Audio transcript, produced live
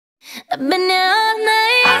I've been here all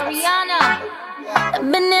night. Ariana.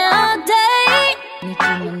 I've been here all day. Nicki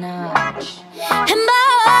Minaj. And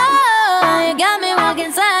boy, you got me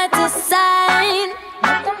walking side to side.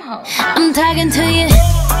 Let them hoes. I'm talking to you.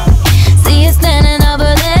 See you standing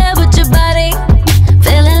over there with your body.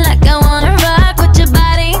 Feeling like I wanna rock with your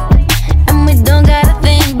body. And we don't gotta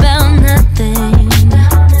think about nothing.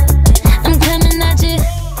 I'm coming at you.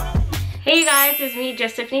 Hey guys, it's me,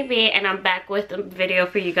 TiffanyB, and I'm back with a video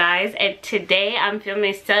for you guys. And today I'm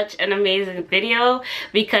filming such an amazing video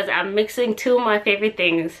because I'm mixing two of my favorite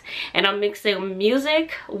things, and I'm mixing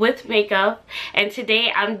music with makeup. And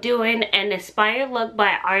today I'm doing an inspired look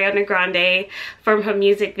by Ariana Grande from her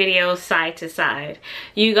music video Side to Side.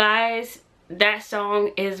 You guys, that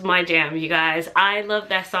song is my jam, you guys. I love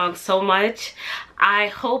that song so much. I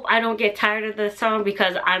hope I don't get tired of the song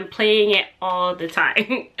because I'm playing it all the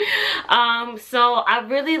time. So I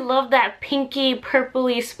really love that pinky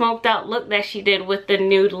purpley smoked out look that she did with the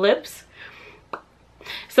nude lips.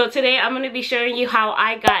 So today I'm going to be showing you how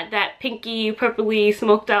I got that pinky purpley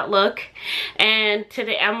smoked out look. And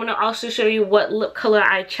today I'm going to also show you what lip color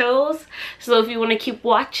I chose. So if you want to keep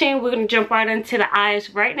watching, we're going to jump right into the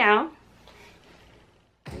eyes right now.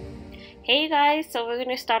 Hey guys, so we're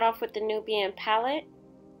going to start off with the Nubian palette.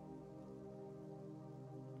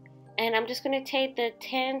 And I'm just going to take the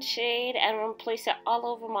tan shade and I'm going to place it all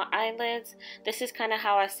over my eyelids. This is kind of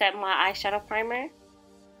how I set my eyeshadow primer.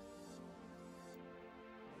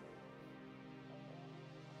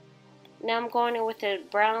 Now I'm going in with the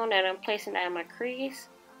brown and I'm placing that in my crease.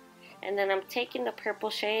 And then I'm taking the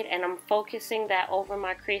purple shade and I'm focusing that over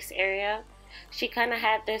my crease area. She kind of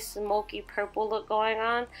had this smoky purple look going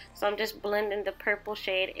on, so I'm just blending the purple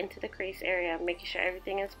shade into the crease area, making sure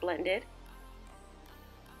everything is blended.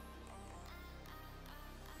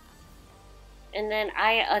 And then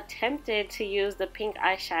I attempted to use the pink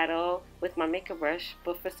eyeshadow with my makeup brush,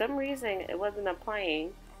 but for some reason it wasn't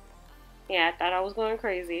applying. Yeah, I thought I was going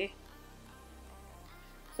crazy.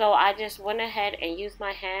 So I just went ahead and used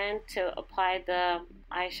my hand to apply the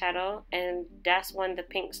eyeshadow, and that's when the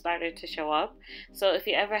pink started to show up. So if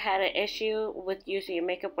you ever had an issue with using your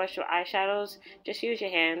makeup brush or eyeshadows, just use your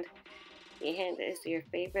hand. Your hand is your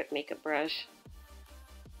favorite makeup brush.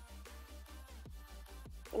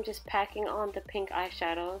 I'm just packing on the pink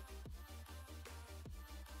eyeshadow.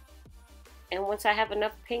 And once I have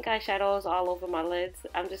enough pink eyeshadows all over my lids,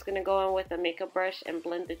 I'm just going to go in with a makeup brush and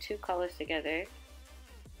blend the two colors together.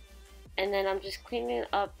 And then I'm just cleaning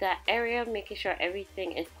up that area, making sure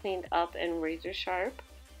everything is cleaned up and razor sharp.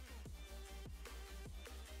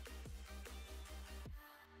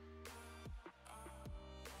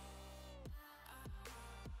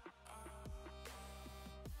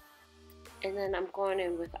 And then I'm going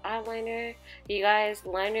in with eyeliner. You guys,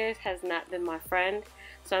 liners has not been my friend.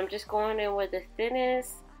 So I'm just going in with the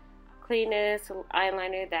thinnest, cleanest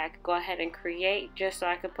eyeliner that I could go ahead and create, just so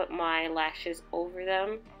I could put my lashes over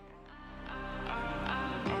them.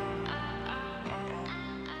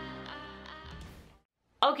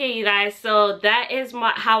 Okay, you guys, so that is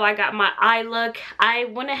how I got my eye look. I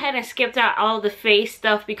went ahead and skipped out all the face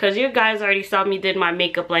stuff because you guys already saw me did my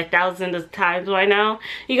makeup like thousands of times by now.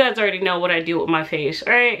 You guys already know what I do with my face,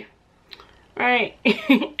 right? Right.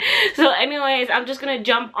 So anyways, I'm just gonna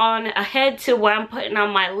jump on ahead to what I'm putting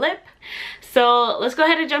on my lip. So let's go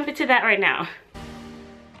ahead and jump into that right now.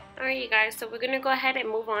 Alright you guys, so we're going to go ahead and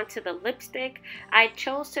move on to the lipstick. I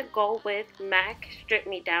chose to go with MAC Strip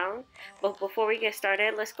Me Down. But before we get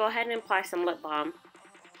started, let's go ahead and apply some lip balm.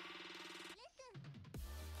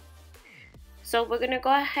 So we're going to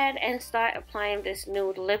go ahead and start applying this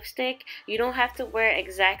nude lipstick. You don't have to wear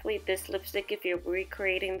exactly this lipstick if you're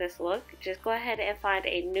recreating this look. Just go ahead and find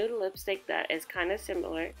a nude lipstick that is kind of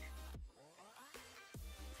similar.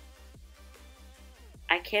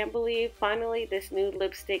 I can't believe finally this nude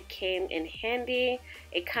lipstick came in handy.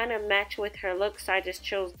 It kind of matched with her look, so I just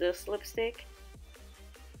chose this lipstick.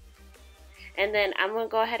 And then I'm going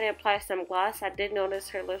to go ahead and apply some gloss. I did notice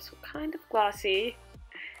her lips were kind of glossy.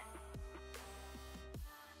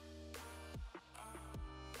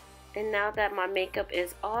 And now that my makeup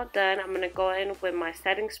is all done, I'm going to go in with my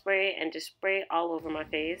setting spray and just spray it all over my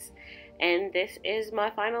face. And this is my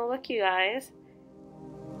final look, you guys.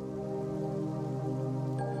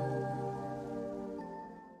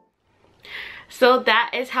 So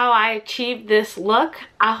that is how I achieved this look.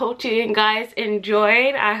 I hope you guys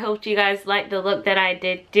enjoyed. I hope you guys liked the look that I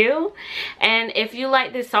did do. And if you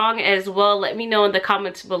like this song as well, let me know in the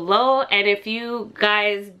comments below. And if you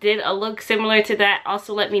guys did a look similar to that,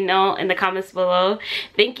 also let me know in the comments below.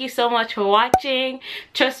 Thank you so much for watching.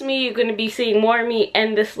 Trust me, you're going to be seeing more of me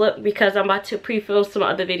in this look because I'm about to pre-film some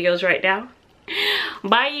other videos right now.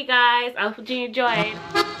 Bye you guys. I hope you enjoyed.